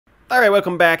Alright,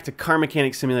 welcome back to Car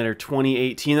Mechanic Simulator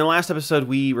 2018. In the last episode,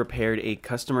 we repaired a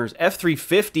customer's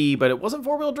F350, but it wasn't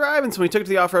four-wheel drive, and so we took it to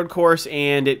the off-road course,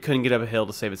 and it couldn't get up a hill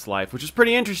to save its life, which is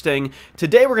pretty interesting.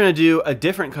 Today, we're going to do a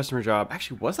different customer job.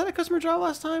 Actually, was that a customer job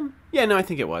last time? Yeah, no, I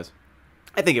think it was.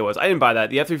 I didn't buy that.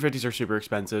 The F350s are super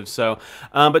expensive, so...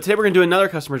 but today, we're going to do another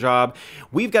customer job.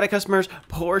 We've got a customer's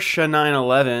Porsche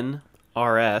 911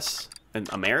 RS. And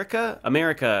America?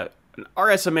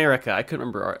 RS America, I couldn't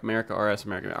remember America, RS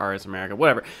America,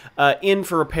 whatever, in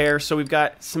for repair. So we've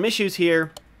got some issues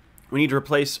here. We need to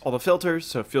replace all the filters,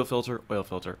 so fuel filter, oil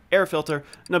filter, air filter,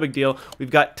 no big deal. We've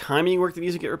got timing work that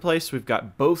needs to get replaced. We've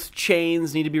got both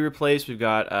chains need to be replaced. We've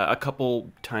got a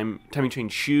couple timing chain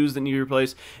shoes that need to be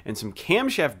replaced, and some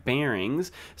camshaft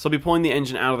bearings. So I'll be pulling the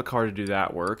engine out of the car to do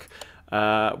that work.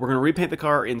 We're going to repaint the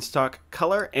car in stock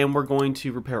color, and we're going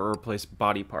to repair or replace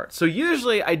body parts. So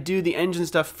usually I do the engine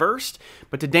stuff first,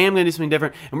 but today I'm going to do something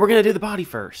different, and we're going to do the body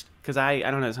first, because I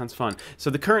don't know, it sounds fun. So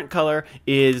the current color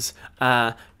is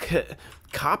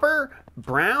copper?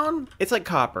 Brown? It's like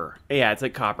copper. Yeah, it's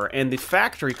like copper. And the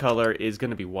factory color is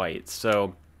going to be white.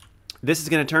 So this is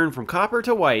going to turn from copper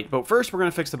to white, but first we're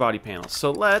going to fix the body panels.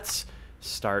 So let's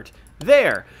start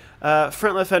there.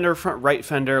 Front left fender, front right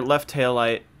fender, left tail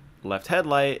light, left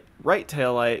headlight, right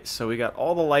tail light. So we got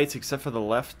all the lights except for the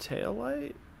left tail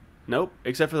light. Nope,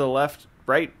 except for the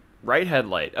right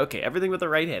headlight. Okay, everything with the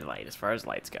right headlight as far as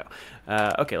lights go.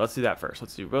 Okay, let's do that first.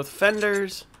 Let's do both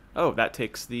fenders. Oh, that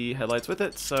takes the headlights with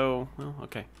it. So, well,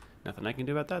 okay, nothing I can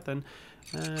do about that then.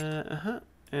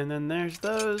 And then there's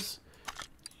those.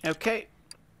 Okay.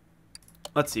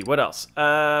 Let's see, what else?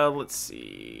 Let's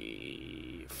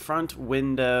see. Front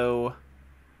window.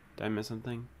 Did I miss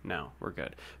something? No, we're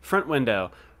good. Front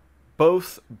window.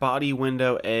 Both body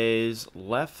window A's,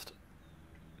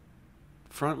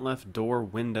 front left door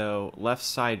window, left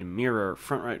side mirror,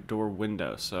 front right door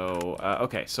window. So,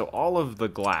 okay, so all of the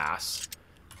glass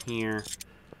here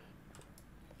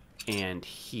and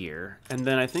here. And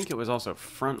then I think it was also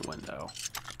front window.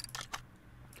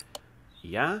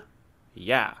 Yeah?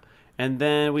 Yeah. And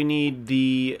then we need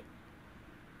the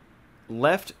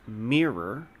left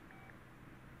mirror.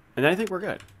 And I think we're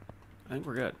good. I think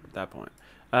we're good at that point.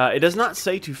 It does not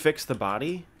say to fix the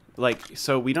body. Like,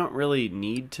 so we don't really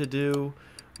need to do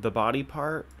the body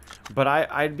part. But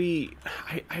I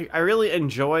really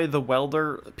enjoy the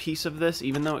welder piece of this,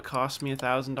 even though it cost me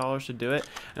 $1,000 to do it.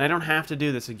 And I don't have to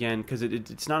do this again, because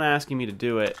it's not asking me to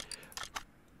do it.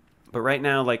 But right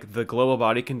now, like, the global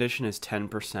body condition is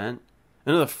 10%. I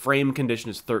know the frame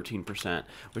condition is 13%,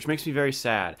 which makes me very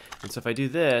sad. And so if I do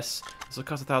this, this will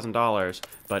cost $1,000,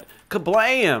 but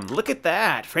kablam! Look at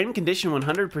that! Frame condition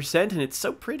 100%, and it's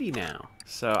so pretty now.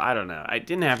 So, I don't know. I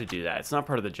didn't have to do that. It's not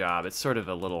part of the job. It's sort of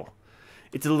a little...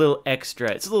 It's a little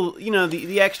extra. It's a little, you know,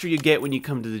 the extra you get when you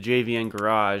come to the JVN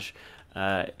garage.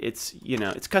 It's, you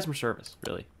know, it's customer service,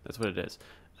 really. That's what it is.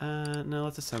 No,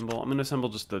 let's assemble. I'm going to assemble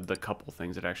just the couple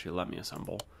things that actually let me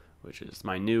assemble, which is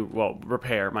my new, well,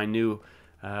 repair, my new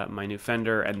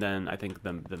fender, and then I think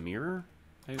the mirror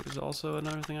is also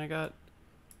another thing I got.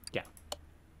 Yeah.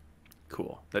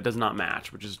 Cool. That does not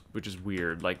match, which is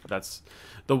weird. Like, that's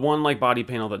the one, like, body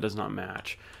panel that does not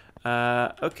match.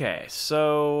 Okay,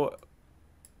 so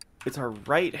it's our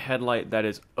right headlight that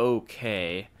is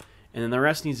okay, and then the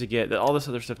rest needs to get, all this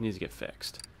other stuff needs to get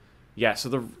fixed. Yeah, so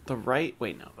the right,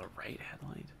 wait, no, the right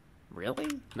headlight? Really?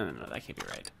 No, that can't be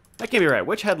right. That can't be right.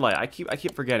 Which headlight? I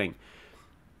keep forgetting.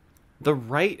 The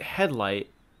right headlight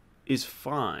is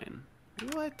fine.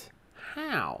 What?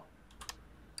 How?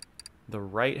 The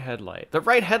right headlight. The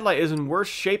right headlight is in worse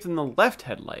shape than the left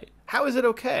headlight. How is it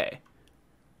okay?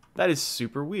 That is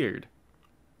super weird.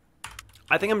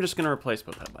 I think I'm just going to replace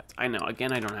both headlights. I know,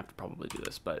 again, I don't have to probably do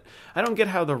this, but I don't get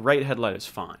how the right headlight is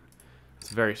fine.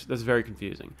 That's very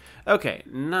confusing. Okay,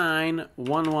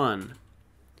 911.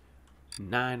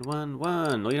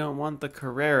 911. We don't want the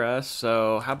Carrera,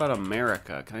 so how about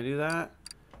America? Can I do that?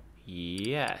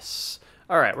 Yes.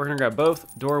 All right, we're going to grab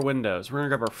both door windows. We're going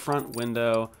to grab our front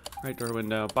window, right door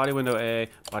window, body window A,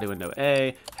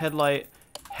 headlight,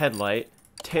 headlight,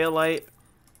 tail light,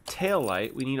 tail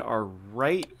light. We need our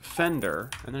right fender,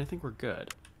 and then I think we're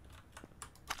good.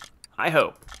 I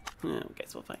hope.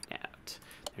 Guess we'll find out.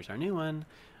 There's our new one.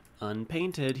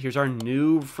 Unpainted. Here's our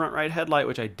new front right headlight,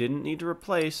 which I didn't need to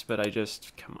replace, but I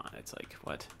just, come on, it's like,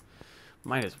 what?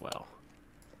 Might as well.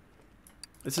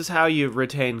 This is how you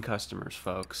retain customers,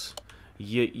 folks.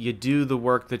 You do the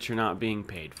work that you're not being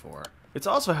paid for. It's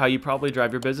also how you probably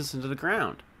drive your business into the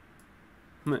ground.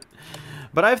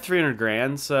 But I have 300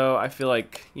 grand, so I feel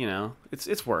like, you know,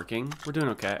 it's working. We're doing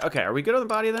okay. Okay, are we good on the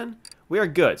body then? We are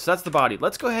good. So that's the body.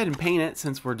 Let's go ahead and paint it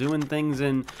since we're doing things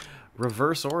in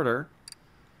reverse order.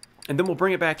 And then we'll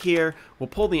bring it back here, we'll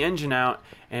pull the engine out,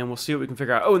 and we'll see what we can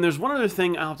figure out. Oh, and there's one other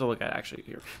thing I'll have to look at, actually,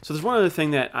 here. So there's one other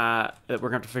thing that, that we're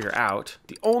going to have to figure out.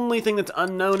 The only thing that's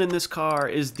unknown in this car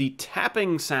is the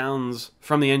tapping sounds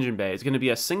from the engine bay. It's going to be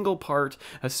a single part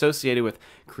associated with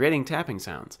creating tapping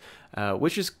sounds,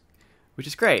 which is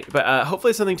great. But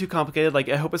hopefully it's nothing too complicated. Like,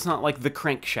 I hope it's not like the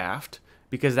crankshaft,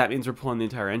 because that means we're pulling the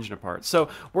entire engine apart. So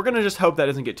we're going to just hope that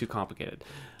doesn't get too complicated,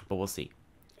 but we'll see.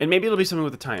 And maybe it'll be something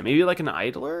with the time. Maybe like an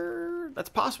idler? That's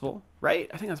possible, right?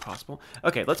 I think that's possible.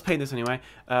 Okay, let's paint this anyway.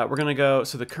 We're going to go,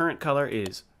 so the current color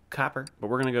is copper, but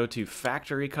we're going to go to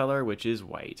factory color, which is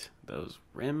white. Those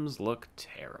rims look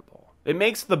terrible. It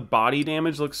makes the body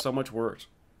damage look so much worse.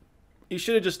 You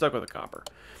should have just stuck with the copper.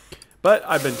 But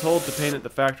I've been told to paint it the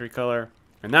factory color,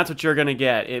 and that's what you're going to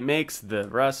get. It makes the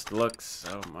rust look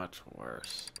so much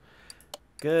worse.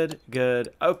 Good,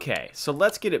 good. Okay, so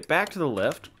let's get it back to the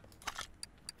lift.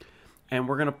 And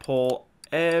we're gonna pull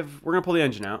the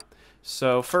engine out.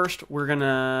 So first, we're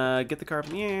gonna get the car up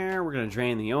in the air. We're gonna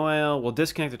drain the oil. We'll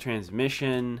disconnect the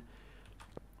transmission,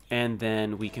 and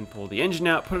then we can pull the engine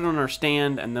out, put it on our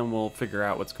stand, and then we'll figure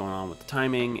out what's going on with the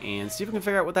timing and see if we can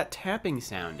figure out what that tapping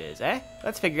sound is.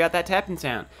 Let's figure out that tapping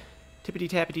sound. Tippity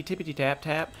tappity tippity tap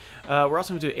tap. We're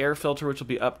also gonna do air filter, which will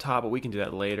be up top, but we can do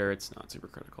that later. It's not super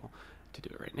critical to do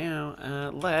it right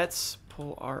now. Let's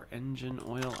pull our engine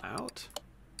oil out.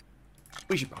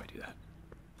 We should probably do that.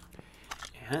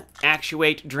 Yeah.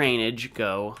 Actuate drainage,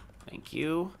 go. Thank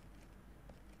you.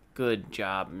 Good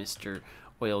job, Mr.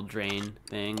 Oil Drain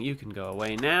thing. You can go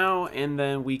away now, and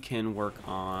then we can work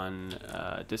on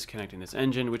disconnecting this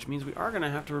engine, which means we are going to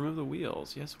have to remove the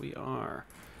wheels. Yes, we are.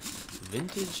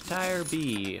 Vintage Tire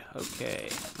B. Okay,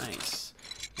 nice.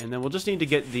 And then we'll just need to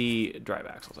get the drive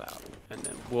axles out. And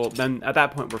then at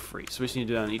that point, we're free. So we just need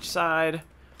to do that on each side,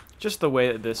 just the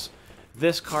way that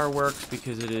this car works,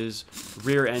 because it is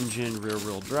rear engine, rear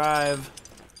wheel drive.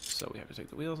 So we have to take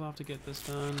the wheels off to get this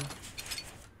done.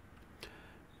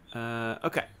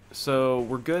 Okay, so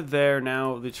we're good there.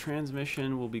 Now the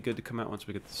transmission will be good to come out once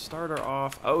we get the starter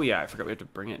off. Oh yeah, I forgot we have to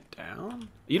bring it down.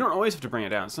 You don't always have to bring it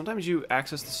down. Sometimes you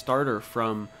access the starter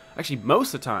from, actually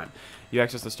most of the time, you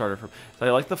access the starter from, so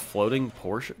I like the floating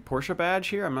Porsche badge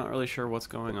here. I'm not really sure what's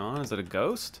going on. Is it a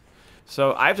ghost?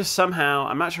 So I have to somehow,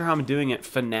 I'm not sure how I'm doing it,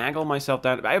 finagle myself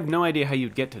down. I have no idea how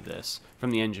you'd get to this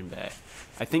from the engine bay.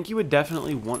 I think you would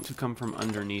definitely want to come from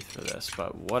underneath for this,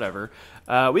 but whatever.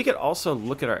 We could also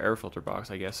look at our air filter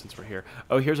box, I guess, since we're here.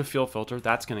 Oh, here's a fuel filter.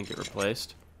 That's going to get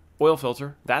replaced. Oil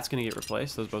filter. That's going to get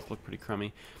replaced. Those both look pretty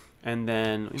crummy. And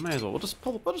then we might as well, we'll just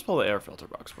pull the air filter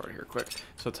box part here quick.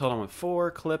 So it's held on with 4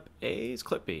 clip A's,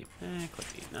 clip B.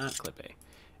 Clip B, not clip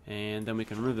A. And then we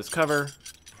can remove this cover.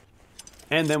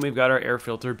 And then we've got our air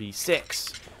filter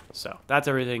B6. So that's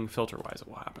everything filter-wise that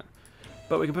will happen.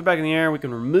 But we can put it back in the air, we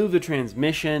can remove the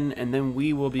transmission, and then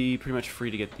we will be pretty much free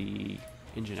to get the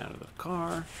engine out of the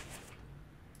car.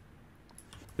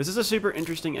 This is a super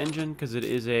interesting engine because it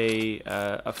is a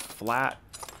flat...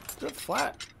 Is it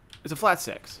flat? It's a flat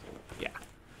 6. Yeah.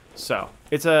 So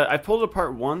I pulled it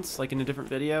apart once, like in a different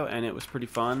video, and it was pretty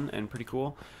fun and pretty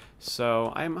cool.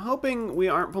 So I'm hoping we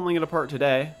aren't pulling it apart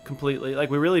today completely.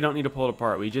 Like, we really don't need to pull it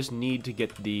apart. We just need to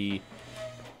get the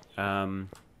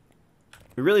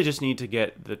we really just need to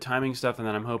get the timing stuff, and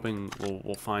then I'm hoping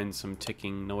we'll find some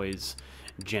ticking noise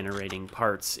generating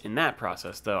parts in that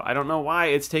process. Though I don't know why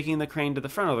it's taking the crane to the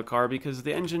front of the car, because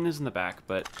the engine is in the back,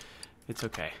 but it's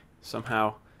okay.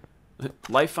 Somehow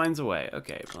life finds a way.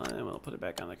 Okay, we'll put it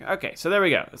back on the crate. Okay, so there we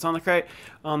go. It's on the crate.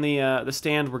 On the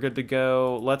stand, we're good to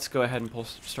go. Let's go ahead and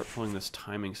start pulling this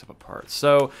timing stuff apart.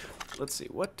 So let's see.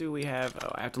 What do we have?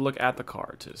 Oh, I have to look at the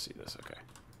car to see this. Okay.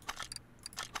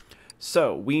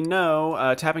 So we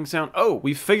know tapping sound. Oh,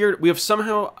 we have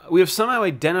somehow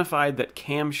identified that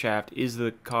camshaft is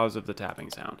the cause of the tapping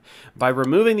sound. By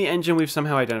removing the engine, we've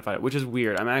somehow identified it, which is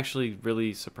weird. I'm actually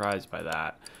really surprised by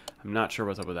that. I'm not sure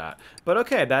what's up with that. But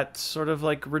okay, that sort of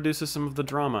like reduces some of the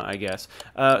drama, I guess.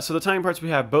 So the timing parts, we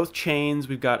have both chains.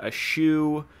 We've got a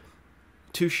shoe,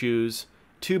 2 shoes,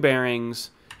 2 bearings,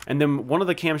 and then one of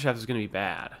the camshafts is going to be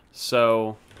bad.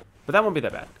 So, but that won't be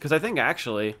that bad, because I think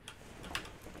actually...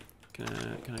 Can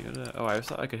I go to that? Oh, I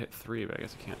thought I could hit 3, but I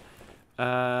guess I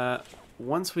can't.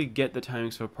 Once we get the timing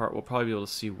stuff apart, we'll probably be able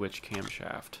to see which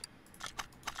camshaft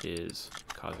is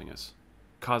causing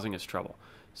us trouble.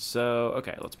 So,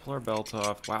 okay, let's pull our belt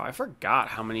off. Wow, I forgot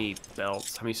how many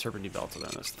serpentine belts are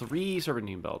on this. 3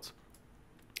 serpentine belts.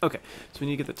 Okay, so we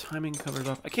need to get the timing covers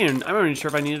off. I'm not even sure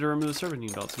if I needed to remove the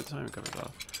serpentine belts to get the timing covers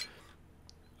off.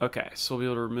 Okay, so we'll be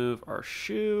able to remove our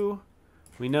shoe.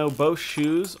 We know both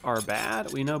shoes are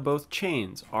bad. We know both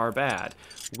chains are bad.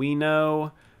 We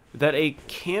know that a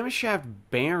camshaft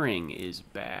bearing is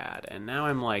bad. And now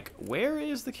I'm like, where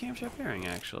is the camshaft bearing,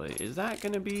 actually? Is that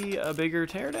going to be a bigger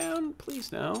teardown?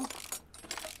 Please no.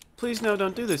 Please no,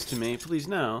 don't do this to me. Please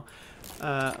no.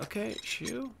 Okay,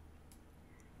 shoe.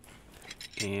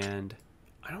 And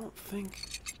I don't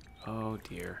think... Oh,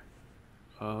 dear.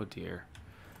 Oh, dear.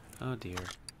 Oh, dear.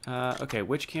 Okay,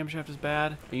 which camshaft is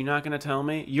bad? Are you not going to tell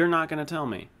me? You're not going to tell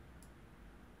me.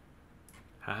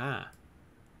 Haha.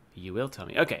 You will tell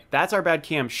me. Okay, that's our bad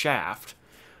camshaft.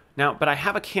 Now, but I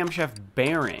have a camshaft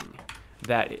bearing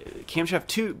that...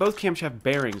 both camshaft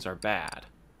bearings are bad.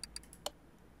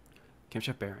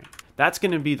 Camshaft bearing. That's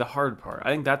going to be the hard part.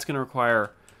 I think that's going to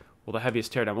require, well, the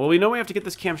heaviest teardown. Well, we know we have to get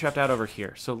this camshaft out over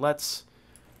here. So let's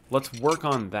work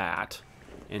on that.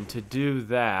 And to do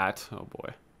that, oh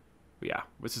boy. Yeah,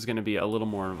 this is going to be a little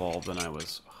more involved than I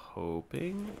was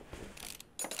hoping.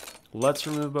 Let's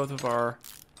remove both of our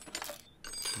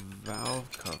valve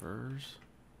covers.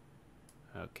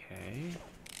 Okay.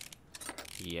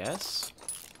 Yes.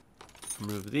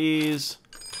 Remove these.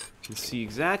 And see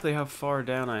exactly how far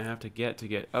down I have to get.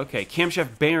 Okay,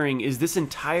 camshaft bearing is this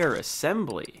entire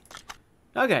assembly.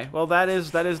 Okay, well that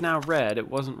is now red. It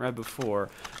wasn't red before.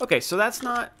 Okay, so that's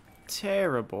not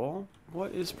terrible.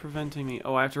 What is preventing me?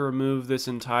 Oh, I have to remove this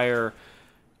entire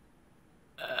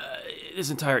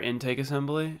intake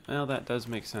assembly. Well, that does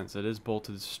make sense. It is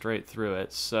bolted straight through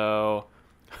it. So,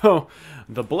 oh,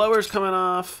 the blower's coming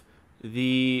off.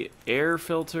 The air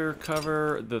filter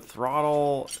cover, the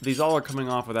throttle, these all are coming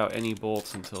off without any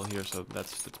bolts until here, so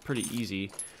that's pretty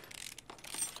easy.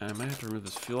 And I might have to remove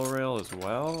this fuel rail as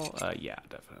well. Yeah,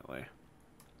 definitely.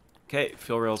 Okay,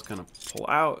 fuel rail's gonna pull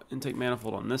out. Intake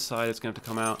manifold on this side, it's gonna have to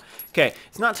come out. Okay,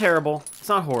 it's not terrible. It's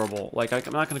not horrible. Like, I'm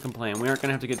not gonna complain. We aren't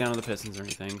gonna have to get down to the pistons or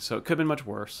anything, so it could have been much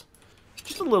worse.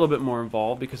 Just a little bit more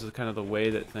involved because of kind of the way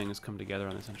that things come together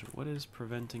on this engine. What is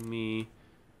preventing me?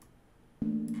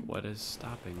 What is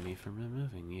stopping me from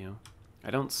removing you?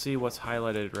 I don't see what's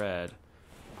highlighted red.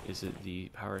 Is it the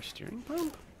power steering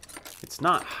pump? It's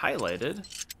not highlighted.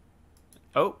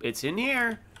 Oh, it's in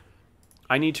here.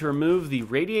 I need to remove the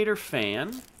radiator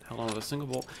fan. Held on with a single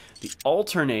bolt. The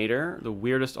alternator, the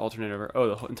weirdest alternator ever.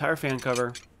 Oh, the entire fan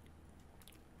cover.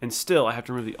 And still, I have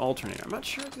to remove the alternator. I'm not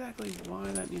sure exactly why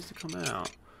that needs to come out,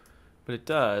 but it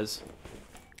does.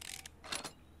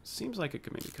 Seems like it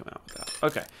could maybe come out with that.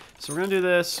 Okay, so we're going to do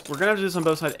this. We're going to have to do this on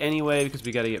both sides anyway because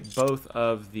we got to get both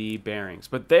of the bearings.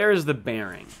 But there's the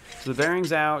bearing. So the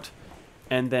bearing's out,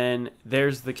 and then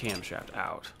there's the camshaft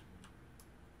out.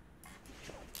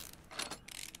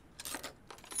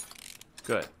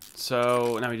 Good.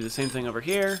 So now we do the same thing over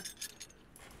here.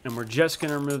 And we're just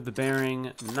going to remove the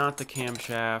bearing, not the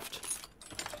camshaft.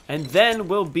 And then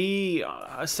we'll be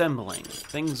assembling.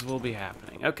 Things will be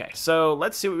happening. Okay, so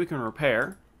let's see what we can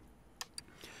repair.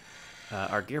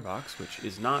 Our gearbox, which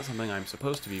is not something I'm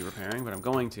supposed to be repairing, but I'm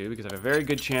going to because I have a very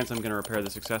good chance I'm going to repair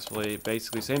this successfully.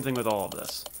 Basically, same thing with all of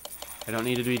this. I don't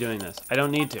need to be doing this. I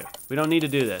don't need to. We don't need to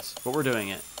do this, but we're doing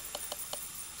it.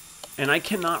 And I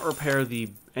cannot repair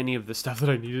any of the stuff that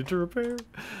I needed to repair.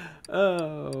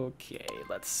 Okay,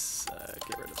 let's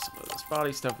get rid of some of this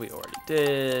body stuff we already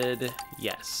did.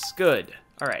 Yes, good.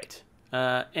 All right.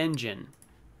 Engine.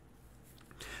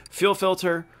 Fuel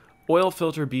filter. Oil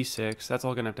filter B6, that's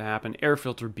all going to have to happen. Air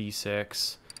filter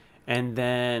B6. And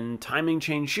then timing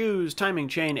chain shoes, timing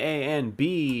chain A and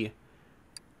B.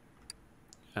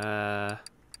 Where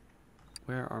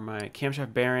are my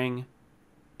camshaft bearing?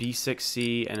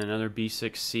 B6C and another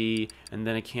B6C and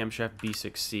then a camshaft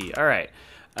B6C. All right,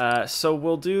 so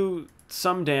we'll do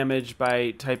some damage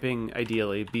by typing,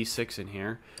 ideally, B6 in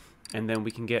here. And then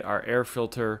we can get our air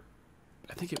filter.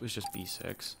 I think it was just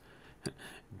B6.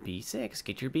 B6,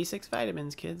 get your B6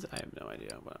 vitamins, kids. I have no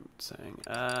idea what I'm saying.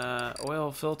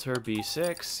 Oil filter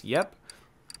B6, yep.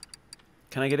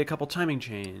 Can I get a couple timing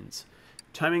chains?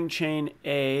 Timing chain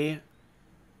A,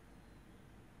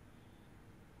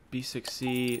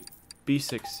 B6C,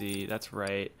 B6C, that's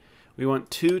right. We want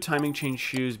 2 timing chain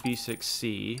shoes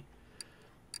B6C.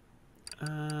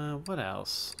 What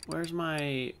else? Where's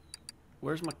my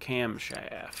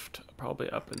camshaft? Probably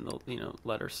up in the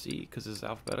letter C because it's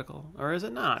alphabetical, or is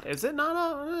it not? Is it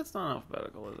not? It's not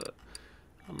alphabetical, is it?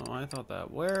 I don't know why I thought that.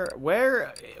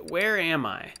 Where am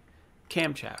I?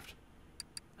 Camshaft.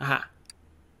 Aha.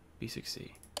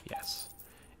 B6C. Yes.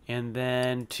 And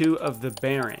then 2 of the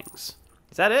bearings.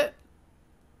 Is that it?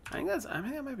 I think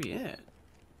that might be it.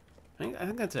 I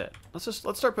think that's it. Let's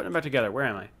start putting it back together. Where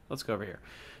am I? Let's go over here.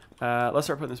 Let's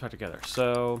start putting this back together.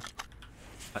 So.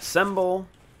 Assemble.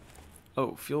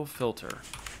 Oh, fuel filter.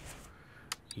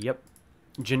 Yep.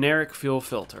 Generic fuel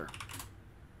filter.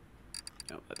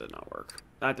 No, that did not work.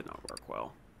 That did not work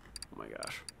well. Oh my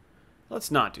gosh.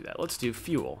 Let's not do that. Let's do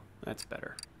fuel. That's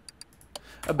better.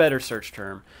 A better search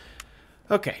term.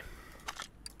 Okay.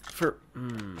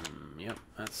 Yep,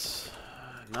 that's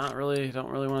not really, don't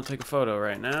really want to take a photo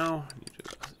right now. Need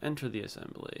to enter the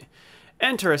assembly.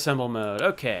 Enter assemble mode.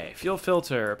 Okay, fuel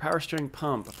filter, power steering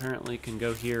pump apparently can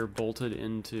go here, bolted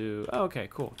into, oh, okay,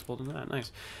 cool, it's bolted into that,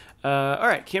 nice. All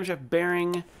right, camshaft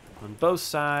bearing on both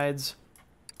sides.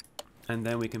 And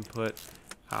then we can put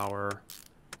our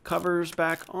covers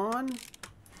back on.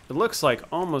 It looks like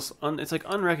almost, it's like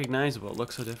unrecognizable. It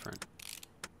looks so different.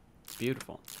 It's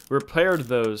beautiful. We repaired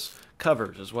those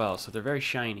covers as well, so they're very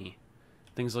shiny.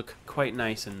 Things look quite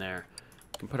nice in there.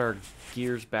 We can put our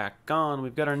gears back on.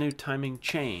 We've got our new timing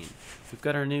chain. We've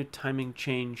got our new timing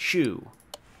chain shoe.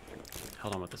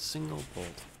 Held on with a single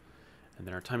bolt. And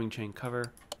then our timing chain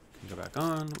cover can go back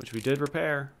on, which we did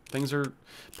repair. Things are,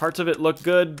 parts of it look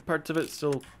good, parts of it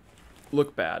still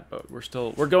look bad, but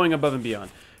we're going above and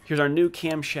beyond. Here's our new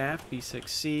camshaft,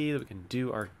 B6C, that we can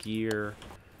do our gear,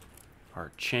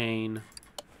 our chain,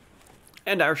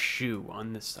 and our shoe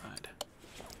on this side.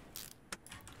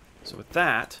 So with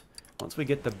that, once we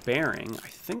get the bearing, I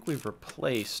think we've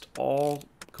replaced all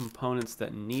components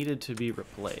that needed to be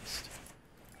replaced.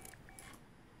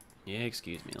 Yeah,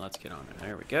 excuse me, let's get on it.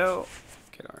 There we go.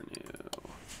 Get our new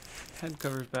head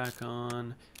covers back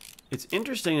on. It's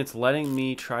interesting, it's letting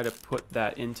me try to put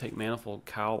that intake manifold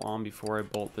cowl on before I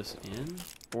bolt this in.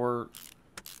 Or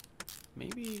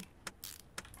maybe...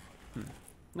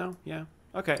 No, yeah.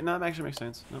 Okay, no, that actually makes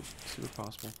sense. Nope, super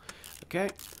possible. Okay,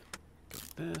 go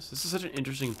with this. This is such an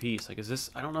interesting piece. Like, is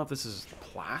this... I don't know if this is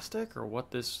plastic or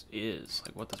what this is.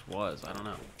 Like, what this was. I don't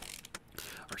know.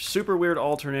 Our super weird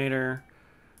alternator.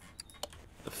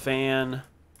 The fan.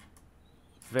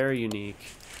 Very unique.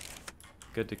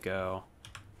 Good to go.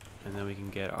 And then we can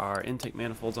get our intake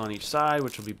manifolds on each side,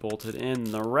 which will be bolted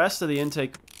in. The rest of the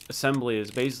intake assembly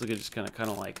is basically just going to kind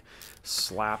of like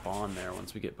slap on there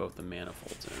once we get both the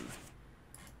manifolds in.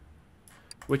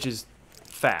 Which is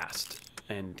fast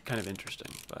and kind of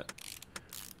interesting, but...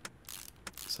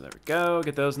 So there we go.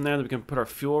 Get those in there. Then we can put our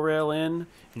fuel rail in,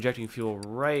 injecting fuel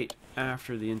right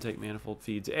after the intake manifold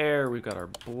feeds air. We've got our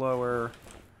blower,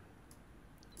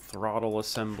 throttle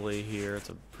assembly here. It's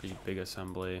a pretty big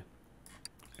assembly.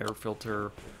 Air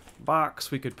filter box.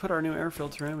 We could put our new air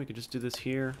filter in. We could just do this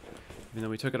here. Even though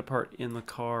we took it apart in the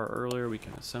car earlier, we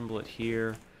can assemble it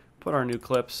here. Put our new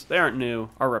clips. They aren't new.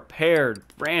 Are repaired.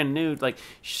 Brand new. Like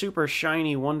super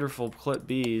shiny, wonderful clip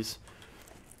Bs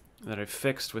that I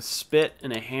fixed with spit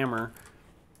and a hammer.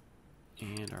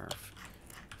 And our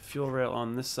fuel rail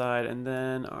on this side. And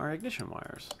then our ignition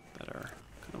wires that are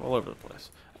kind of all over the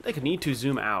place. I need to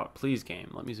zoom out. Please, game,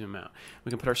 let me zoom out.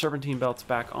 We can put our serpentine belts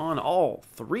back on, all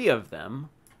three of them.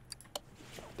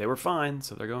 They were fine,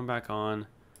 so they're going back on.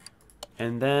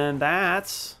 And then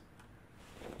that's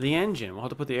the engine. We'll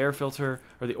have to put the air filter,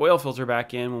 or the oil filter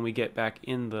back in when we get back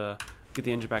in the, get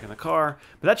the engine back in the car.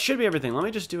 But that should be everything. Let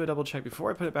me just do a double check before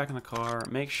I put it back in the car.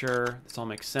 Make sure this all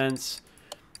makes sense.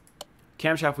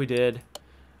 Camshaft we did.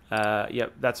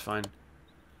 Yep, that's fine.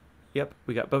 Yep,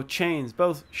 we got both chains,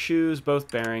 both shoes,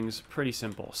 both bearings. Pretty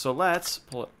simple. So let's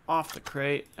pull it off the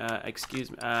crate.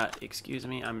 Excuse me.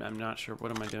 I'm not sure.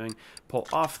 What am I doing? Pull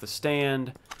off the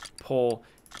stand. Pull,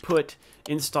 put,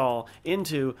 install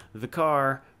into the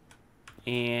car,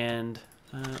 and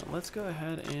let's go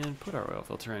ahead and put our oil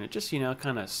filter in. It just, you know,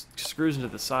 kind of screws into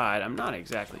the side. I'm not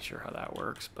exactly sure how that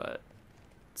works, but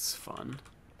it's fun.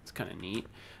 It's kind of neat.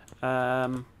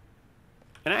 And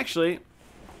actually,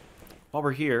 while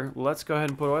we're here, let's go ahead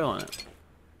and put oil in it.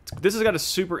 This has got a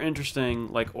super interesting,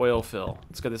 like, oil fill.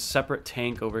 It's got this separate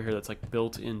tank over here that's, like,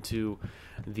 built into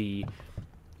the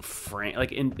frame,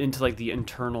 like, into, like, the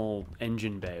internal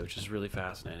engine bay, which is really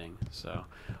fascinating. So,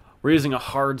 we're using a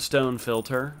hard stone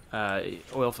filter,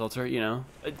 oil filter, you know.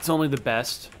 It's only the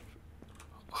best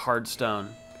hard stone.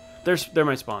 They're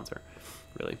my sponsor,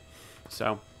 really.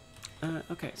 So...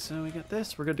 okay, so we got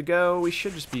this. We're good to go. We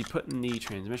should just be putting the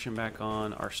transmission back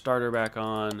on, our starter back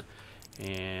on,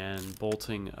 and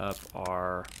bolting up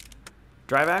our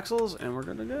drive axles, and we're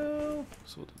good to go.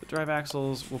 So we'll do the drive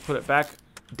axles. We'll put it back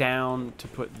down to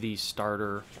put the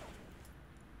starter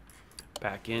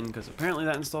back in, because apparently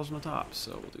that installs from the top.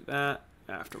 So we'll do that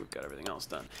after we've got everything else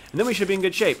done. And then we should be in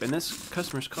good shape, and this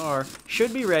customer's car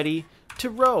should be ready to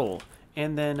roll.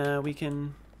 And then we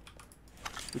can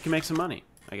make some money,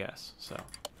 I guess. So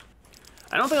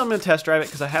I don't think I'm going to test drive it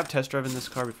because I have test driven this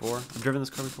car before. I've driven this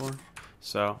car before,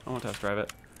 so I won't test drive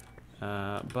it.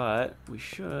 But we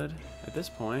should, at this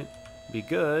point, be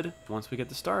good once we get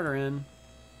the starter in.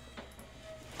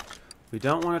 We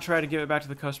don't want to try to give it back to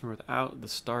the customer without the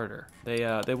starter.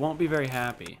 They won't be very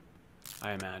happy,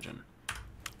 I imagine.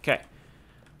 Okay.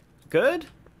 Good.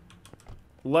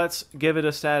 Let's give it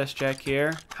a status check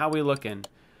here. How we looking?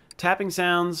 Tapping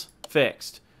sounds,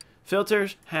 fixed.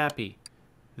 Filters, happy.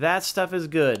 That stuff is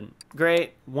good.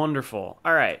 Great. Wonderful.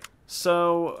 All right.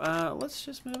 So let's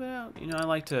just move it out. You know, I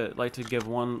like to give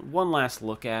one last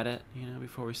look at it, you know,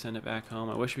 before we send it back home.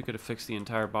 I wish we could have fixed the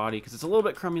entire body because it's a little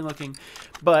bit crummy looking,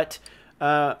 but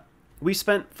we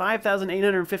spent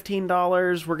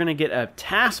 $5,815. We're gonna get a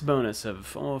task bonus of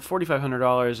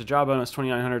 $4,500, a job bonus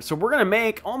 $2,900. So we're gonna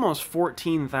make almost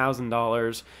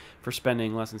 $14,000 for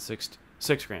spending less than six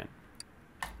grand.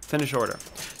 Finish order.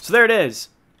 So there it is.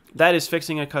 That is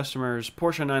fixing a customer's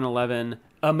Porsche 911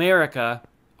 America.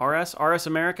 RS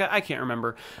America? I can't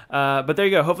remember. But there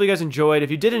you go. Hopefully you guys enjoyed. If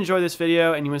you did enjoy this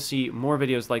video and you want to see more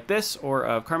videos like this or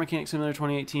of Car Mechanic Simulator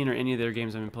 2018 or any of the other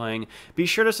games I've been playing, be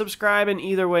sure to subscribe. And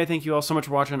either way, thank you all so much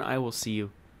for watching. I will see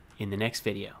you in the next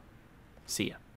video. See ya.